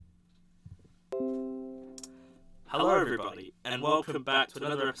Hello everybody, and welcome back to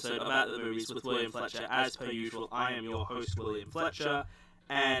another episode of At the Movies with William Fletcher. As per usual, I am your host, William Fletcher,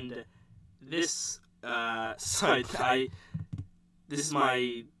 and this, I've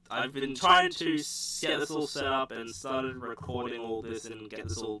been trying to get this all set up and started recording all this and get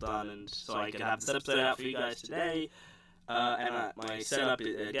this all done, and so I can have this episode out for you guys today. My setup,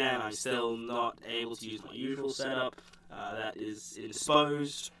 again, I'm still not able to use my usual setup. That is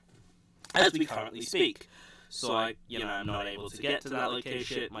indisposed as we currently speak. So I'm not able to get to that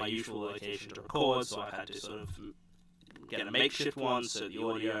location, my usual location to record, so I've had to sort of get a makeshift one, so the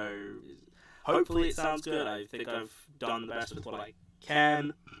audio hopefully it sounds good. I think I've done the best with what I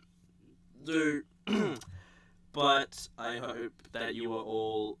can do, but I hope that you are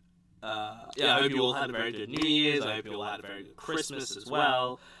all, I hope you all had a very good New Year's, I hope you all had a very good Christmas as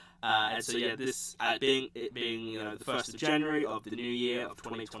well. And so this being the 1st of January of the new year of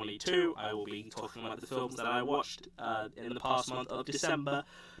 2022, I will be talking about the films that I watched in the past month of December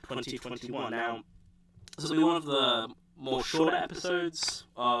 2021. Now, this will be one of the more shorter episodes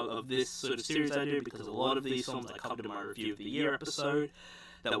of this sort of series I do, because a lot of these films I covered in my Review of the Year episode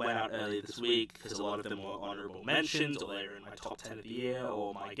that went out earlier this week, because a lot of them were honorable mentions, or they're in my top 10 of the year,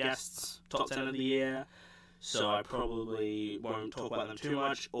 or my guests' top 10 of the year. So I probably won't talk about them too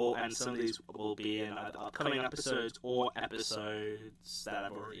much, and some of these will be in either upcoming episodes or episodes that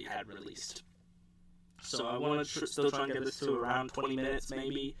I've already had released. So I want to still try and get this to around 20 minutes,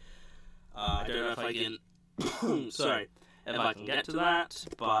 maybe. I don't know if I can, if I can get to that,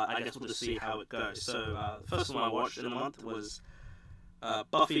 but I guess we'll just see how it goes. So the first one I watched in a month was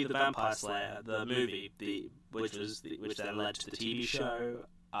Buffy the Vampire Slayer, the movie, which then led to the TV show.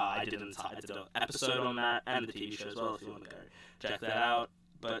 I did an episode on that and the TV show as well, if you want to go check that out.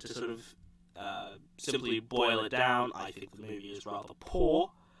 But to sort of simply boil it down, I think the movie is rather poor.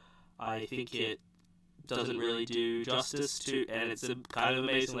 I think it doesn't really do justice to, and it's kind of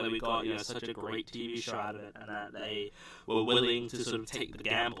amazing that we got such a great TV show out of it, and that they were willing to sort of take the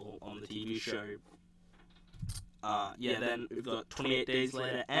gamble on the TV show. Then we've got 28 Days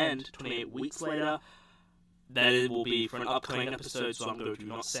Later and 28 Weeks Later. That it will be for an upcoming episode, so I'm going to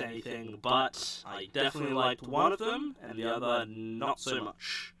not say anything, but I definitely liked one of them, and the other not so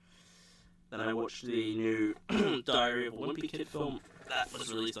much. Then I watched the new Diary of a Wimpy Kid film that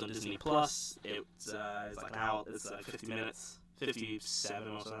was released on Disney+. It's like an hour, it's 50 minutes, 57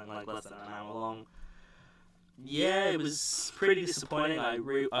 or something, like less than an hour long. Yeah, it was pretty disappointing.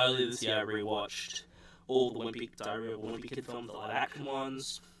 Earlier this year I rewatched all the Diary of a Wimpy Kid films, the live-action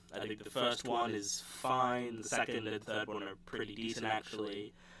ones. I think the first one is fine, the second and third one are pretty decent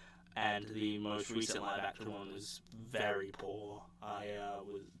actually, and the most recent live-action one is very poor. I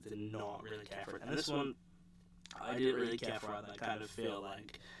did not really care for it, and this one I didn't really care for it. I kind of feel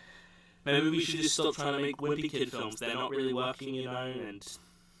like maybe we should just stop trying to make Wimpy Kid films. They're not really working, and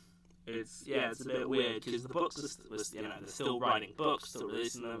it's a bit weird, because the books they're still writing books, still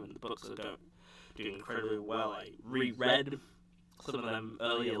releasing them, and the books are doing incredibly well. I reread some of them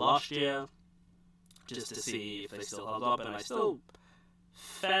earlier last year, just to see if they still held up, and I still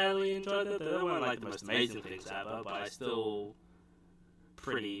fairly enjoyed it. They weren't like the most amazing things ever, but I still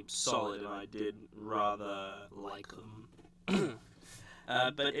pretty solid, and I did rather like them.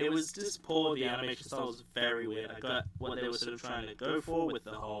 But it was just poor. The animation style was very weird. I got what they were sort of trying to go for with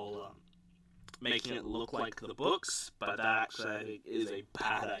the whole making it look like the books, but that actually is a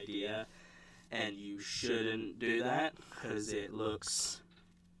bad idea. And you shouldn't do that, because it looks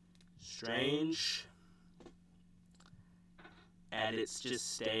strange. And it's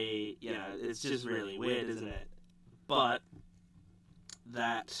just it's just really weird, isn't it? But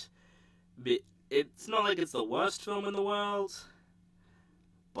it's not like it's the worst film in the world,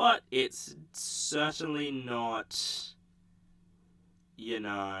 but it's certainly not, the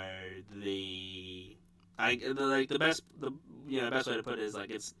best way to put it is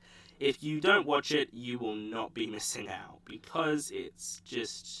it's, if you don't watch it, you will not be missing out, because it's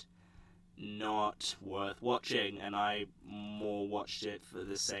just not worth watching, and I more watched it for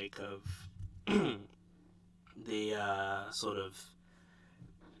the sake of the sort of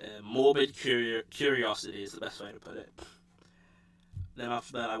morbid curiosity is the best way to put it. Then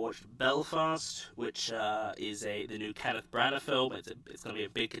after that, I watched Belfast, which is the new Kenneth Branagh film. It's going to be a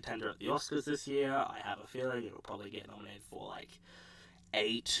big contender at the Oscars this year. I have a feeling it will probably get nominated for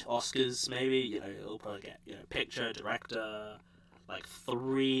 8 Oscars, maybe. It'll probably get picture, director,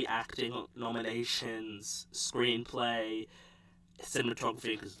 3 acting nominations, screenplay,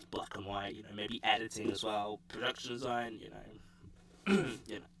 cinematography because it's black and white. Maybe editing as well, production design. And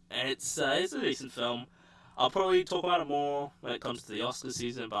it's a decent film. I'll probably talk about it more when it comes to the Oscar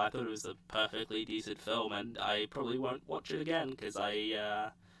season, but I thought it was a perfectly decent film, and I probably won't watch it again because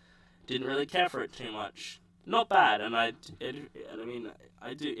I didn't really care for it too much. Not bad, and I mean,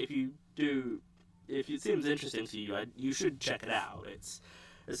 I do. If it seems interesting to you, you should check it out. It's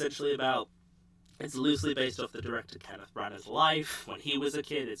essentially about. It's loosely based off the director Kenneth Branagh's life when he was a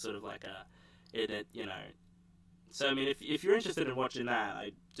kid. It's sort of like So I mean, if you're interested in watching that,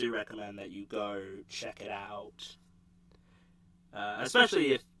 I do recommend that you go check it out.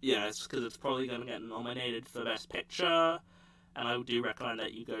 Especially if it's because it's probably going to get nominated for Best Picture, and I do recommend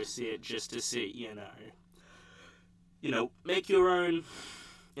that you go see it just to see, make your own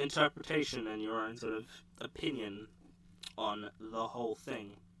interpretation and your own sort of opinion on the whole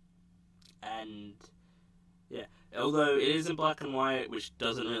thing. And yeah, although it is in black and white, which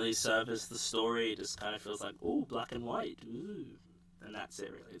doesn't really service the story, it just kind of feels like, ooh, black and white, ooh, and that's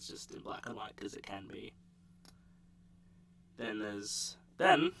it really. It's just in black and white because it can be. Then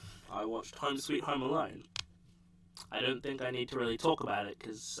I watched Home Sweet Home Alone. I don't think I need to really talk about it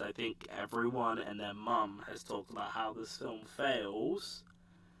because I think everyone and their mum has talked about how this film fails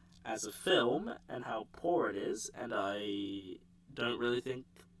as a film and how poor it is, and I don't really think,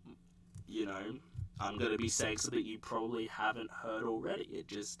 I'm going to be saying something you probably haven't heard already.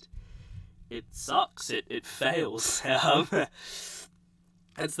 It sucks. It fails. That's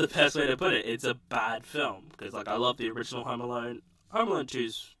the best way to put it. It's a bad film because, I love the original Home Alone. Home Alone 2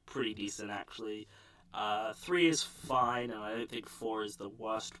 is pretty decent, actually. 3 is fine, and I don't think 4 is the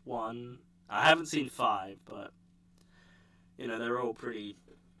worst one. I haven't seen 5, but they're all pretty.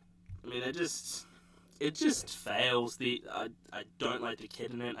 I mean, it just fails. I don't like the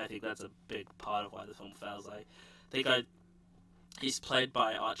kid in it. I think that's a big part of why the film fails. I think he's played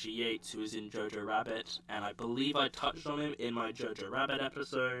by Archie Yates, who is in Jojo Rabbit, and I believe I touched on him in my Jojo Rabbit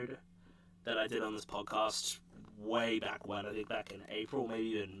episode that I did on this podcast way back when. I think back in April, maybe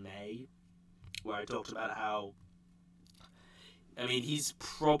even May, where I talked about how, he's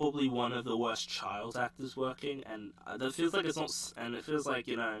probably one of the worst child actors working, and that feels like it's not, and it feels like,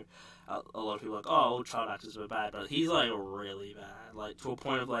 a lot of people are like, oh, all child actors are bad, but he's, really bad, to a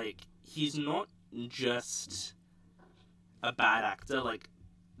point of, he's not just a bad actor,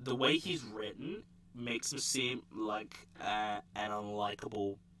 the way he's written makes him seem like an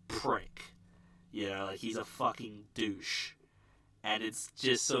unlikable prick, he's a fucking douche, and it's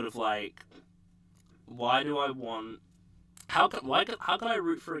just sort of why do I want... How can I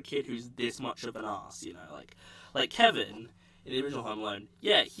root for a kid who's this much of an ass? Like Kevin in the original Home Alone.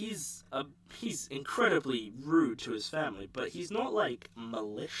 Yeah, he's incredibly rude to his family, but he's not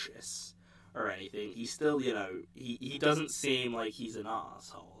malicious or anything. He's still he doesn't seem like he's an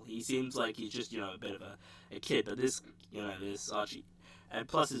asshole. He seems like he's just a bit of a kid. But this this Archie, and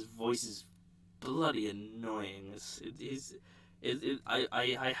plus his voice is bloody annoying.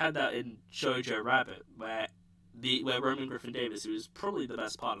 I had that in Jojo Rabbit where Roman Griffin Davis, who is probably the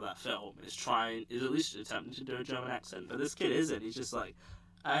best part of that film, is at least attempting to do a German accent, but this kid isn't. He's just like,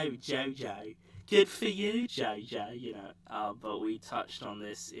 oh, Jojo, good for you, Jojo, but we touched on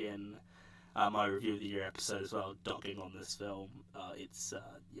this in my review of the year episode as well, dogging on this film. It's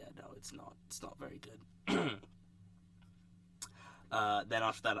not very good. Then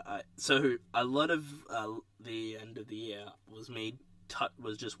after that, so a lot of the end of the year was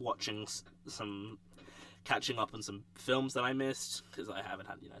just watching catching up on some films that I missed, because I haven't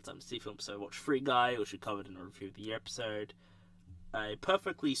had time to see films. So I watched Free Guy, which we covered in a review of the year episode. A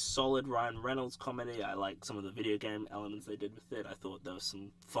perfectly solid Ryan Reynolds comedy. I like some of the video game elements they did with it. I thought there was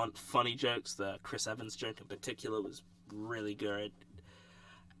some funny jokes. The Chris Evans joke in particular was really good.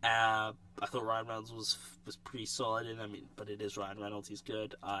 I thought Ryan Reynolds was pretty solid, but it is Ryan Reynolds, he's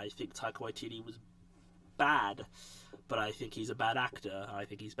good. I think Taika Waititi was bad, but I think he's a bad actor. I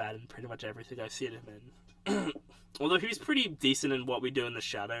think he's bad in pretty much everything I've seen him in. Although he's pretty decent in What We Do in the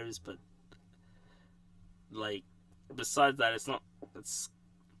Shadows, but besides that,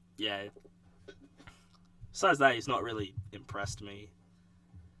 besides that, he's not really impressed me.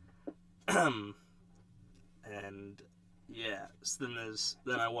 And yeah, so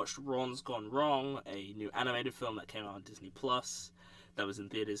then I watched Ron's Gone Wrong, a new animated film that came out on Disney Plus that was in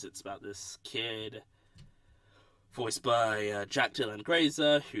theaters. It's about this kid voiced by Jack Dylan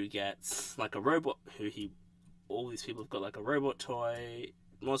Grazer, who gets a robot. All these people have got a robot toy.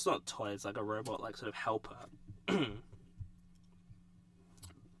 Well, it's not a toy; it's a robot, sort of helper.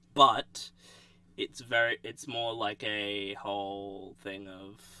 But it's more like a whole thing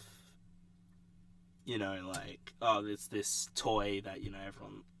of, oh, it's this toy that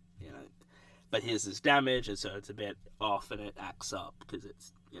everyone, but here's this damage, and so it's a bit off, and it acts up because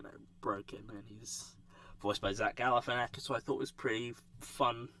it's broken, and he's voiced by Zach Galifianakis, who I thought was pretty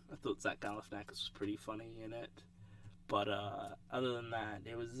fun. I thought Zach Galifianakis was pretty funny in it. But other than that,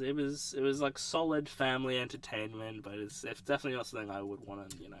 it was like solid family entertainment. But it's definitely not something I would want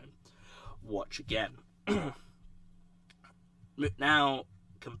to watch again. Now,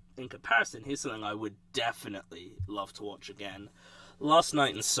 in comparison, here's something I would definitely love to watch again. Last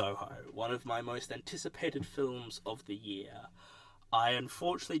Night in Soho, one of my most anticipated films of the year. I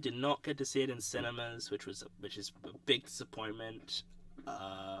unfortunately did not get to see it in cinemas, which is a big disappointment.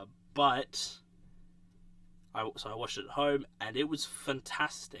 But I watched it at home, and it was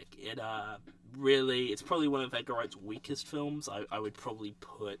fantastic. It's probably one of Edgar Wright's weakest films. I would probably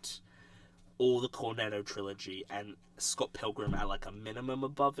put all the Cornetto trilogy and Scott Pilgrim at like a minimum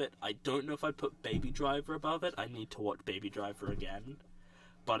above it. I don't know if I'd put Baby Driver above it. I need to watch Baby Driver again.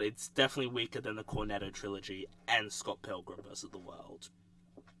 But it's definitely weaker than the Cornetto trilogy and Scott Pilgrim vs. the World.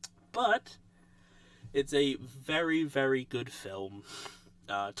 But it's a very, very good film.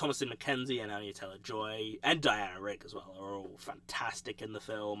 Thomasin McKenzie and Anya Taylor-Joy and Diana Rigg as well are all fantastic in the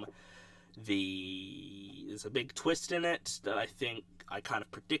film. There's a big twist in it that I think I kind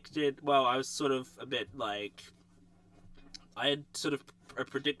of predicted. Well, I was sort of a bit like... I had sort of a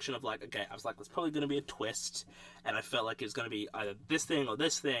prediction of like, okay, I was like, there's probably going to be a twist, and I felt like it was going to be either this thing or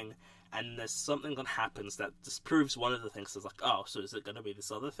this thing, and there's something that happens that disproves one of the things. So it's like, oh, so is it going to be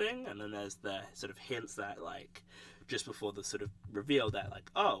this other thing? And then there's the sort of hints that, like, just before the sort of reveal that, like,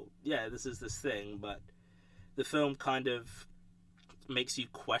 oh, yeah, this is this thing, but the film kind of makes you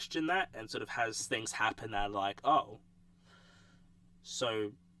question that and sort of has things happen that are like, oh,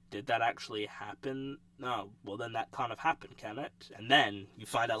 so did that actually happen? No, well then that kind of happened, can it? And then you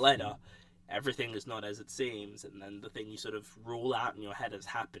find out later, everything is not as it seems, and then the thing you sort of rule out in your head as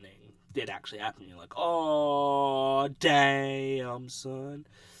happening did actually happen. You're like, oh, damn, son.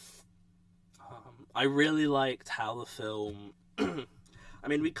 I really liked how the film... I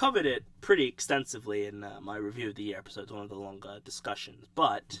mean, we covered it pretty extensively in my Review of the Year episode, one of the longer discussions,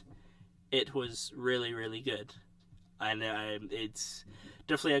 but it was really, really good. And it's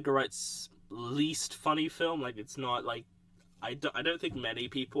definitely Edgar Wright's least funny film. Like, it's not like... I don't think many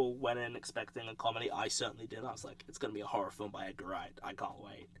people went in expecting a comedy. I certainly did. I was like, it's going to be a horror film by Edgar Wright. I can't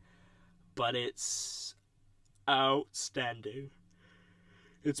wait. But it's outstanding.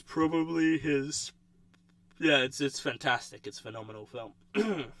 It's probably his... Yeah, it's fantastic. It's a phenomenal film.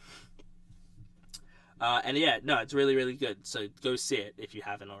 And yeah, no, it's really, really good. So go see it if you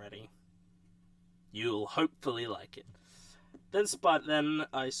haven't already. You'll hopefully like it. Then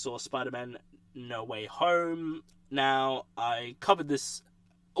I saw Spider-Man No Way Home. Now, I covered this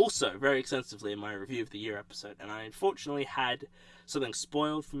also very extensively in my Review of the Year episode, and I unfortunately had something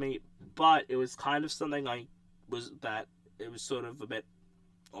spoiled for me, but it was kind of something it was sort of a bit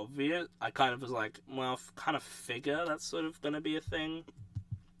obvious. I kind of was like, well, kind of figure that's sort of going to be a thing.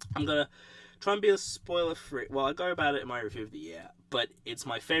 I'm going to try and be as spoiler-free. Well, I go about it in my Review of the Year, but it's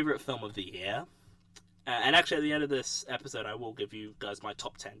my favourite film of the year. And actually, at the end of this episode, I will give you guys my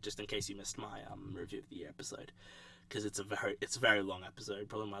top 10, just in case you missed my Review of the Year episode. Because it's a very long episode,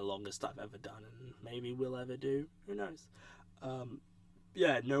 probably my longest I've ever done, and maybe will ever do. Who knows?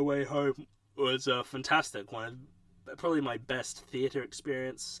 Yeah, No Way Home was fantastic. One of probably my best theatre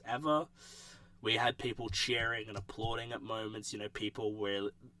experience ever. We had people cheering and applauding at moments. You know, people were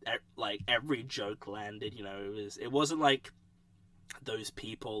like every joke landed. You know, it wasn't like those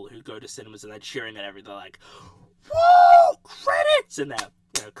people who go to cinemas and they're cheering at everything. They're like, "Whoa, credits!" and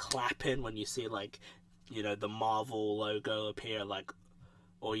they're clapping when you see like, you know, the Marvel logo appear, like,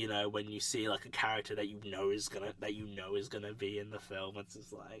 or you know, when you see like a character that you know is gonna be in the film. It's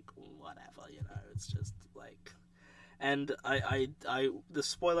just like whatever, you know. It's just like. And the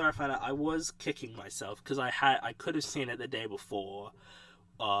spoiler I found out, I was kicking myself because I could have seen it the day before,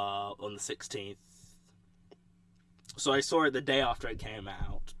 on the 16th. So I saw it the day after it came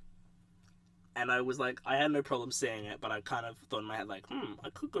out, and I was like, I had no problem seeing it, but I kind of thought in my head like,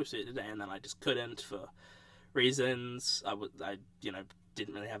 I could go see it today, and then I just couldn't for reasons. I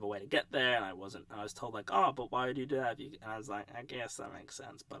didn't really have a way to get there, and I was told like, oh, but why would you do that? And I was like, I guess that makes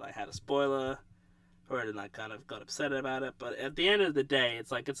sense, but I had a spoiler. And I kind of got upset about it, but at the end of the day,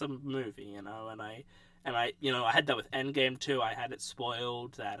 it's like, it's a movie, you know, and I had that with Endgame too. I had it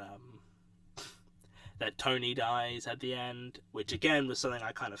spoiled that that Tony dies at the end, which again was something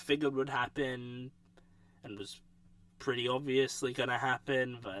I kind of figured would happen, and was pretty obviously gonna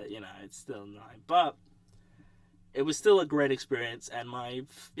happen, but you know, it's still not. But it was still a great experience, and my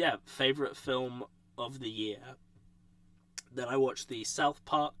favorite film of the year. Then I watched the South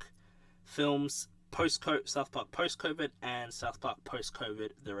Park films. South Park post-COVID and South Park post-COVID,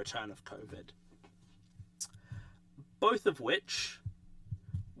 The Return of COVID. both of which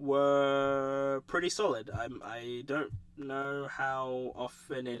were pretty solid. I don't know how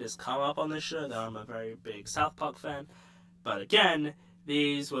often it has come up on this show, though I'm a very big South Park fan. But again,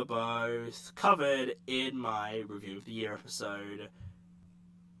 these were both covered in my Review of the Year episode.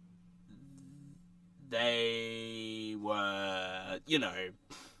 They were,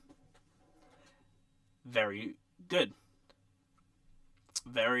 very good.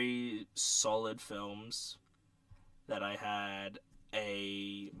 Very solid films that I had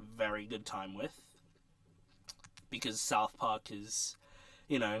a very good time with, because South Park is,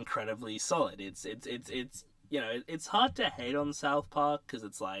 incredibly solid. It's it's hard to hate on South Park because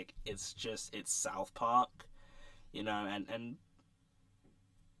it's like it's South Park, and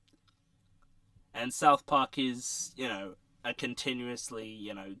South Park is a continuously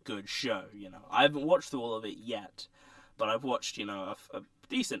good show. I haven't watched through all of it yet, but I've watched a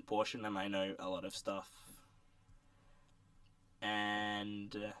decent portion, and I know a lot of stuff.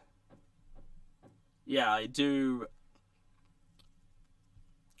 And I do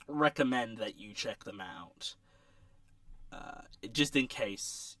recommend that you check them out, just in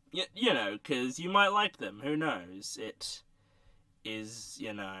case, because you might like them. Who knows? It is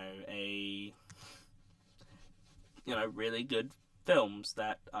a really good films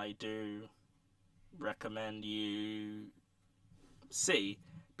that I do recommend you see,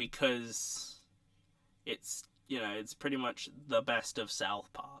 because it's it's pretty much the best of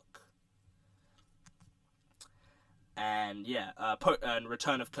South Park. And and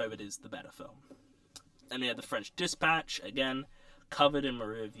Return of COVID is the better film. And The French Dispatch, again, covered in my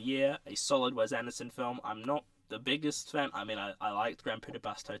Review of the Year, a solid Wes Anderson film. I'm not the biggest fan. I mean, I liked Grand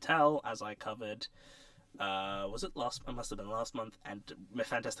Budapest Hotel, as I covered. Was it last? It must have been last month. And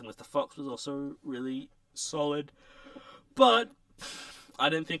Fantastic Mr. Fox was also really solid. But I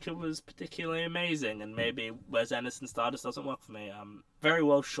didn't think it was particularly amazing, and maybe Wes Anderson Stardust doesn't work for me. Very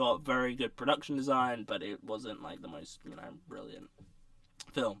well shot, very good production design, but it wasn't like the most, brilliant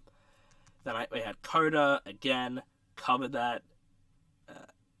film. Then we had Coda, again, covered that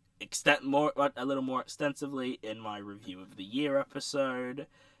a little more extensively in my Review of the Year episode.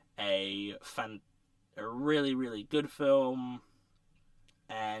 A really, really good film,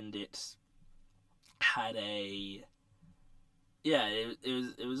 and it had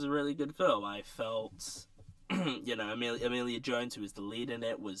it was a really good film. I felt, Amelia Jones, who was the lead in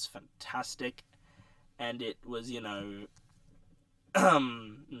it, was fantastic, and it was,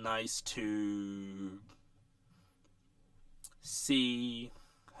 nice to see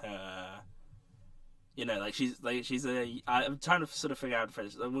her. I'm trying to sort of figure out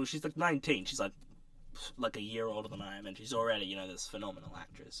first. Well, she's like 19. She's like a year older than I am, and she's already, this phenomenal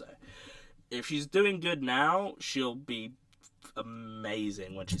actress. So if she's doing good now, she'll be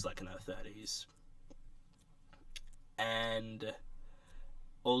amazing when she's like in her 30s. And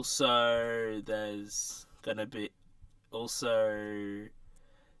also there's gonna be also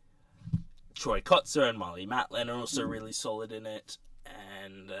Troy Kotzer and Marlee Matlin are also really solid in it,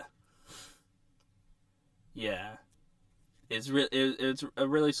 and it's a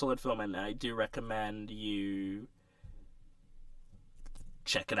really solid film, and I do recommend you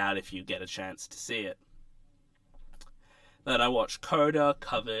check it out if you get a chance to see it. Then I watched Coda,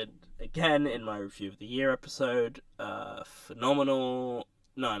 covered again in my Review of the Year episode. Phenomenal.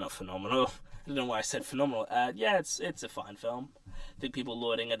 No, not phenomenal. I don't know why I said phenomenal. It's a fine film. I think people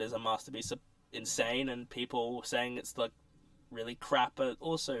lauding it as a masterpiece are insane, and people saying it's like really crap are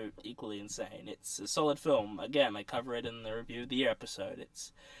also equally insane. It's a solid film. Again, I cover it in the Review of the Year episode.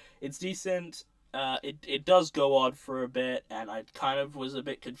 It's decent. It does go on for a bit, and I kind of was a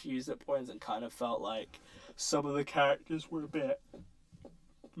bit confused at points and kind of felt like some of the characters were a bit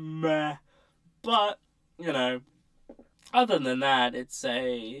meh. But, other than that, it's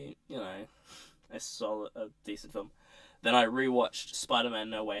a decent film. Then I rewatched Spider-Man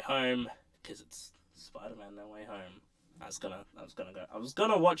No Way Home, because it's Spider-Man No Way Home. I was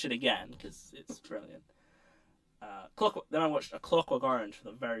gonna watch it again, because it's brilliant. Then I watched A Clockwork Orange for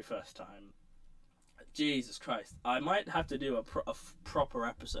the very first time. Jesus Christ. I might have to do a proper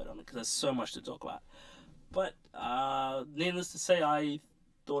episode on it, because there's so much to talk about. But, needless to say, I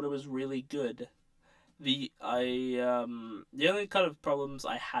thought it was really good. The only kind of problems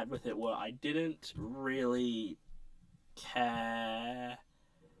I had with it were I didn't really care.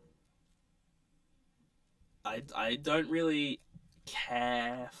 I don't really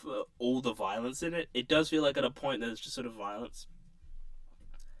care for all the violence in it. It does feel like at a point there's just sort of violence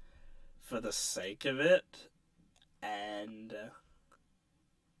for the sake of it, and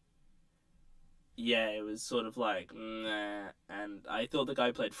it was sort of like, nah. And I thought the guy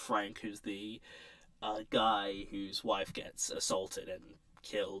who played Frank, who's the a guy whose wife gets assaulted and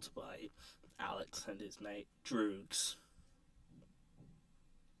killed by Alex and his mate Droogs.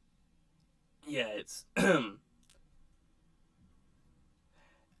 Yeah, it's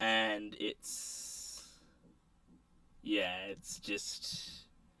and it's just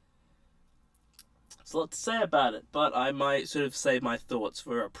it's a lot to say about it, but I might sort of save my thoughts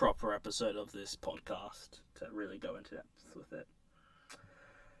for a proper episode of this podcast to really go into depth with it.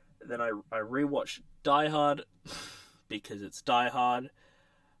 Then I rewatched Die Hard because it's Die Hard.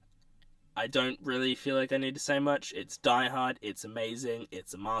 I don't really feel like I need to say much. It's Die Hard. It's amazing.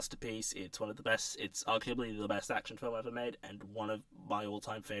 It's a masterpiece. It's one of the best. It's arguably the best action film ever made, and one of my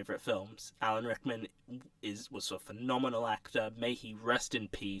all-time favorite films. Alan Rickman was a phenomenal actor. May he rest in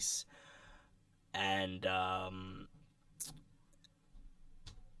peace. And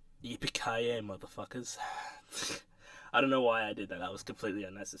yippee-ki-yay, motherfuckers. I don't know why I did that. That was completely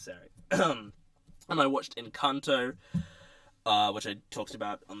unnecessary. And I watched Encanto, which I talked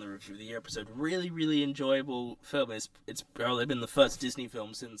about on the Review of the Year episode. Really, really enjoyable film. It's probably been the first Disney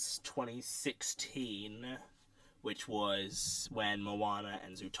film since 2016, which was when Moana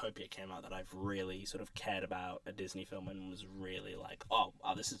and Zootopia came out, that I've really sort of cared about a Disney film and was really like, oh,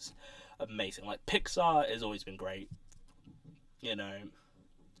 wow, this is amazing. Like, Pixar has always been great, you know,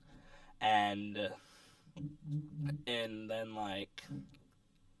 and then, like,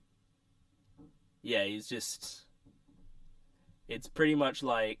 yeah, he's just, it's pretty much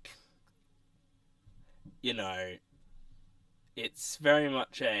like, you know, it's very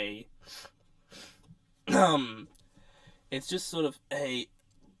much a, it's just sort of a,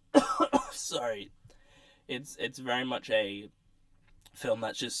 sorry, it's very much a film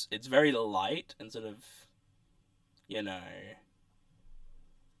that's just, it's very light and sort of, you know,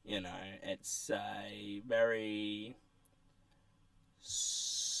 it's a very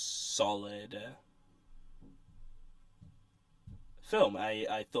solid film.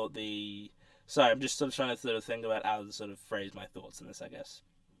 I thought sorry, I'm just sort of trying to sort of think about how to sort of phrase my thoughts in this, I guess.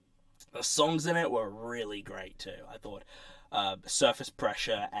 The songs in it were really great too. I thought Surface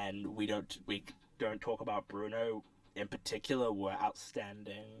Pressure and We Don't Talk About Bruno in particular were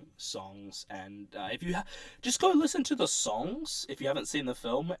outstanding songs, and if you just go listen to the songs if you haven't seen the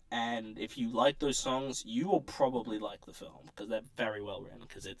film, and if you like those songs, you will probably like the film because they're very well written.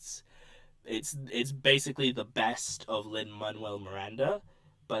 Because it's basically the best of Lin-Manuel Miranda,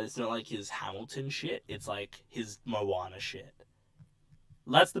 but it's not like his Hamilton shit. It's like his Moana shit.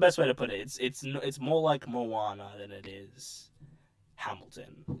 That's the best way to put it. It's more like Moana than it is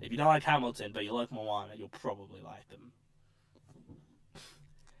Hamilton. If you don't like Hamilton, but you like Moana, you'll probably like them.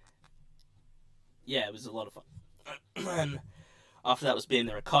 Yeah, it was a lot of fun. And after that was Being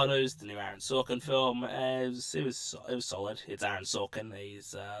the Ricardos, the new Aaron Sorkin film. It was solid. It's Aaron Sorkin.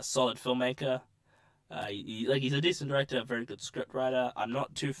 He's a solid filmmaker. He's a decent director, a very good script writer. I'm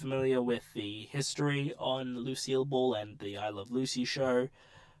not too familiar with the history on Lucille Ball and the I Love Lucy show,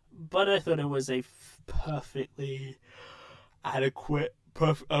 but I thought it was a perfectly adequate,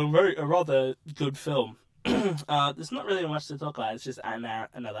 a rather good film. There's not really much to talk about. It's just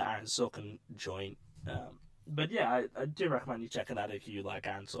another Aaron Sorkin joint. But yeah, I do recommend you check it out if you like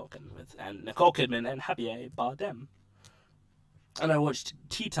Aaron Sorkin and Nicole Kidman and Javier Bardem. And I watched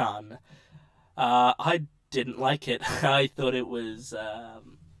Titan. I didn't like it. I thought it was.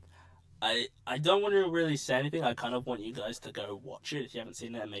 I don't want to really say anything. I kind of want you guys to go watch it if you haven't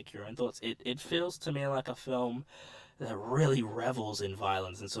seen it and make your own thoughts. It feels to me like a film that really revels in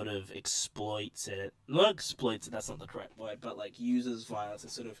violence and sort of exploits it. Not exploits it, that's not the correct word, but like uses violence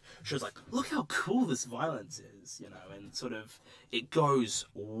and sort of shows like, look how cool this violence is, you know, and sort of it goes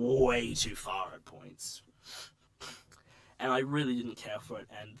way too far at points. And I really didn't care for it,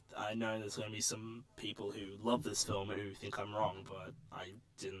 and I know there's going to be some people who love this film who think I'm wrong, but I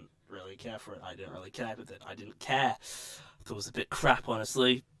didn't really care for it. I didn't really care with it. I didn't care. I thought it was a bit crap,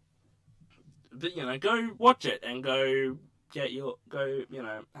 honestly. But, you know, go watch it and have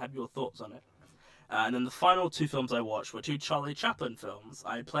your thoughts on it. And then the final two films I watched were two Charlie Chaplin films.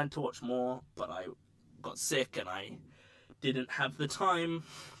 I planned to watch more, but I got sick and I didn't have the time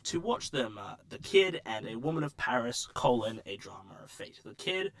to watch them. The Kid and A Woman of Paris, A Drama of Fate. The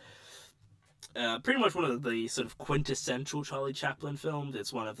Kid, pretty much one of the sort of quintessential Charlie Chaplin films.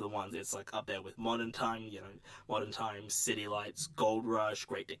 It's one of the ones, it's like up there with Modern Times, City Lights, Gold Rush,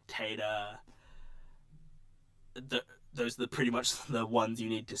 Great Dictator. Those are pretty much the ones you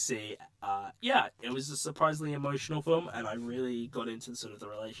need to see. Yeah, it was a surprisingly emotional film, and I really got into sort of the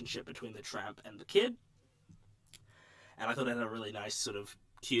relationship between the tramp and the kid. And I thought it had a really nice sort of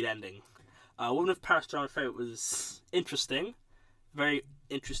cute ending. Woman of Paris, Drama of Fate was interesting. Very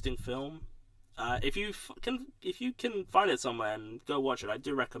interesting film. if you can find it somewhere and go watch it, I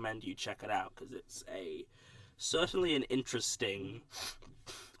do recommend you check it out because it's certainly an interesting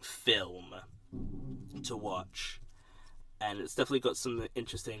film to watch, and it's definitely got some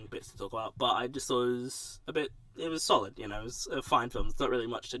interesting bits to talk about. But I just thought it was solid. It was a fine film. There's not really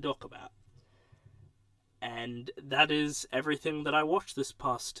much to talk about. And that is everything that I watched this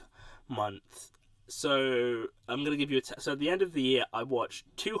past month. So I'm going to give you so at the end of the year, I watched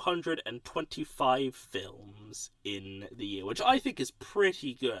 225 films in the year, which I think is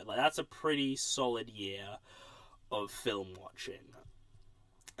pretty good. Like, that's a pretty solid year of film watching.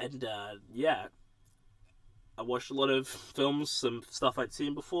 And, yeah. I watched a lot of films, some stuff I'd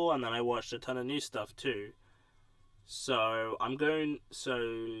seen before, and then I watched a ton of new stuff too. So,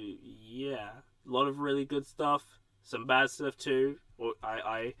 yeah. A lot of really good stuff, some bad stuff too.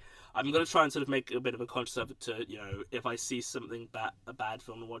 I'm gonna try and sort of make a bit of a conscious effort to, if I see something a bad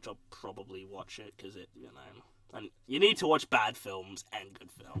film to watch, I'll probably watch it because and you need to watch bad films and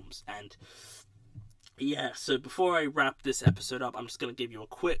good films. And yeah, so before I wrap this episode up, I'm just gonna give you a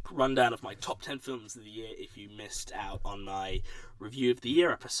quick rundown of my top 10 films of the year if you missed out on my review of the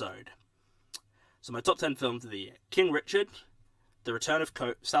year episode. So my top 10 films of the year: King Richard, The Return of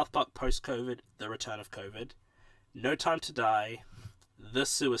South Park Post-COVID, The Return of COVID, No Time to Die, The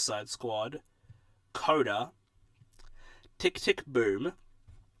Suicide Squad, Coda, Tick Tick Boom,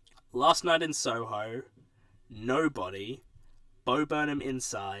 Last Night in Soho, Nobody, Bo Burnham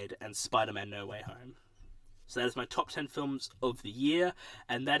Inside, and Spider-Man No Way Home. So that is my top 10 films of the year,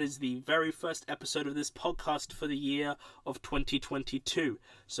 and that is the very first episode of this podcast for the year of 2022.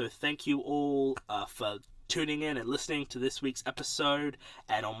 So thank you all for tuning in and listening to this week's episode.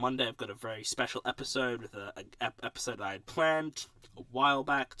 And on Monday, I've got a very special episode with an episode that I had planned a while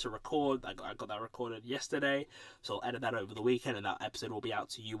back to record. I got that recorded yesterday, so I'll edit that over the weekend, and that episode will be out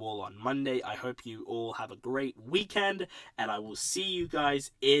to you all on Monday. I hope you all have a great weekend, and I will see you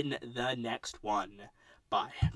guys in the next one. Bye.